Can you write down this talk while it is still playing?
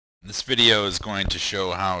This video is going to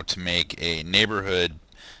show how to make a neighborhood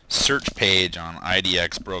search page on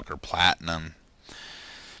IDX Broker Platinum.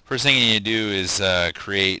 First thing you need to do is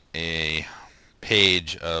create a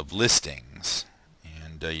page of listings,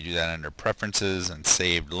 and you do that under Preferences and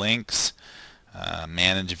Saved Links.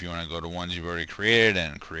 Manage if you want to go to ones you've already created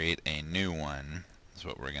and create a new one. That's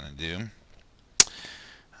what we're going to do.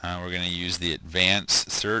 We're going to use the advanced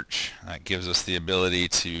search. That gives us the ability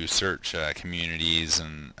to search communities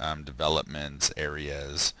and developments,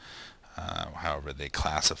 areas, however they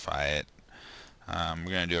classify it.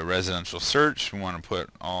 We're going to do a residential search. We want to put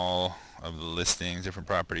all of the listings, different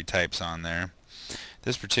property types on there.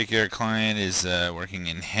 This particular client is working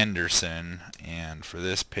in Henderson, and for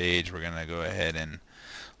this page we're going to go ahead and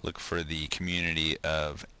look for the community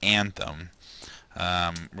of Anthem.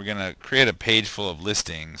 We're going to create a page full of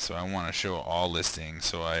listings, so I want to show all listings,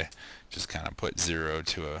 so I just kind of put 0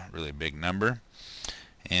 to a really big number.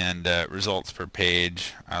 And results per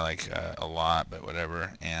page I like a lot, but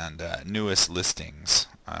whatever. And newest listings,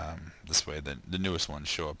 this way the newest ones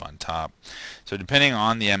show up on top. So depending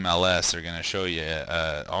on the MLS, they're going to show you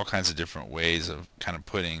all kinds of different ways of kind of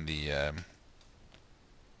putting the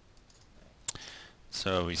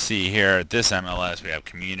so we see here at this MLS we have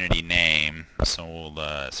community name, so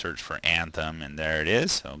we'll search for Anthem, and there it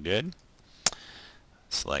is. So good.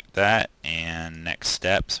 Select that, and next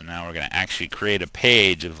step. So now we're going to actually create a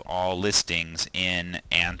page of all listings in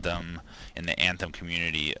Anthem, in the Anthem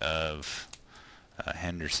community of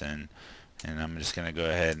Henderson. And I'm just going to go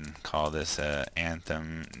ahead and call this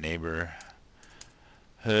Anthem neighborhood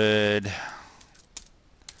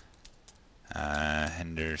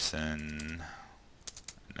Henderson,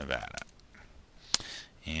 Nevada.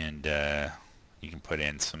 And you can put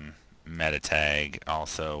in some meta tag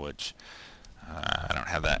also, which I don't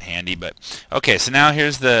have that handy, but okay. So now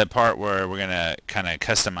here's the part where we're gonna kind of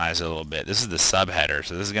customize it a little bit. This is the subheader,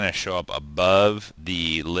 so this is gonna show up above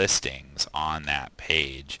the listings on that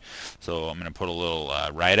page. So I'm gonna put a little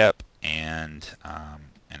write-up and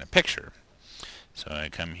a picture. So I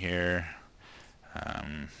come here.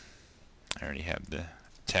 I already have the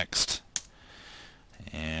text,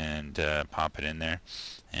 and pop it in there,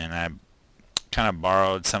 and I kind of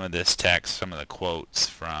borrowed some of this text, some of the quotes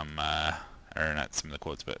from or not some of the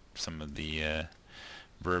quotes, but some of the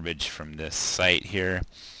verbiage from this site here.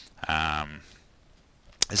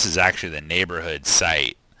 This is actually the neighborhood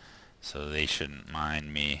site, so they shouldn't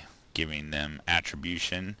mind me giving them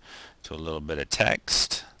attribution to a little bit of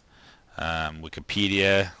text.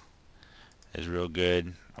 Wikipedia is real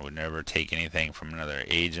good. I would never take anything from another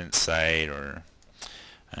agent's site, or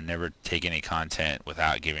never take any content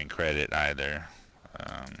without giving credit either.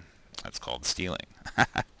 That's called stealing.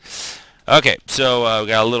 Okay, so we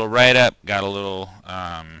got a little write-up, got a little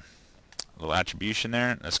attribution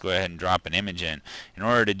there. Let's go ahead and drop an image in. In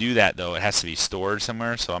order to do that, though, it has to be stored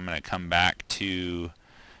somewhere, so I'm going to come back to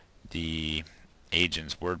the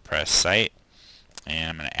agent's WordPress site,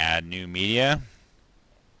 and I'm going to add new media.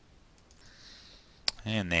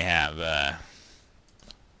 And they have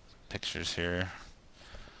pictures here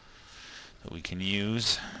that we can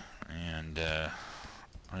use, and I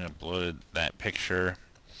uploaded that picture.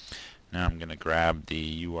 Now I'm going to grab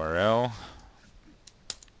the URL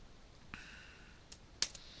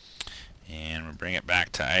and we'll bring it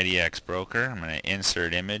back to IDX Broker. I'm going to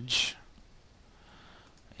insert image.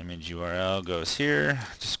 Image URL goes here.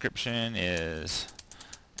 Description is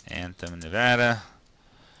Anthem, Nevada.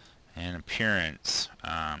 And appearance,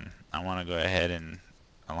 I want to go ahead and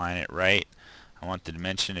align it right. I want the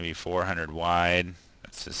dimension to be 400 wide.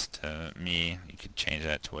 That's just me. You could change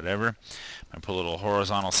that to whatever. I put a little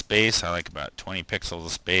horizontal space. I like about 20 pixels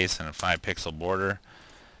of space and a 5 pixel border.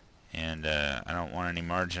 And I don't want any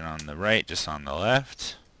margin on the right, just on the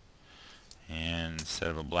left. And instead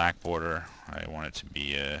of a black border, I want it to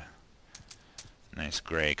be a nice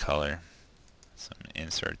gray color. So I'm going to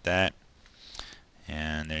insert that.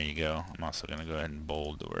 And there you go. I'm also going to go ahead and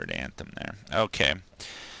bold the word Anthem there. Okay.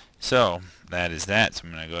 So that is that. So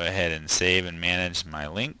I'm going to go ahead and save and manage my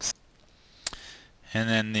links. And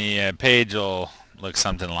then the page will look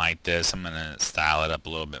something like this. I'm going to style it up a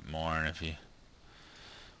little bit more. And if you,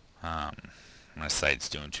 my site's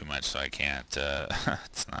doing too much, so I can't.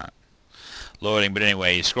 It's not loading. But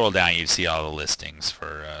anyway, you scroll down, you see all the listings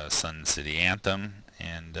for Sun City Anthem,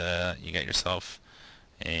 and you got yourself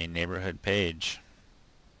a neighborhood page.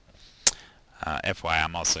 FYI,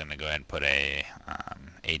 I'm also going to go ahead and put a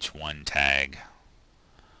H1 tag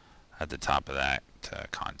at the top of that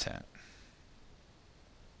content.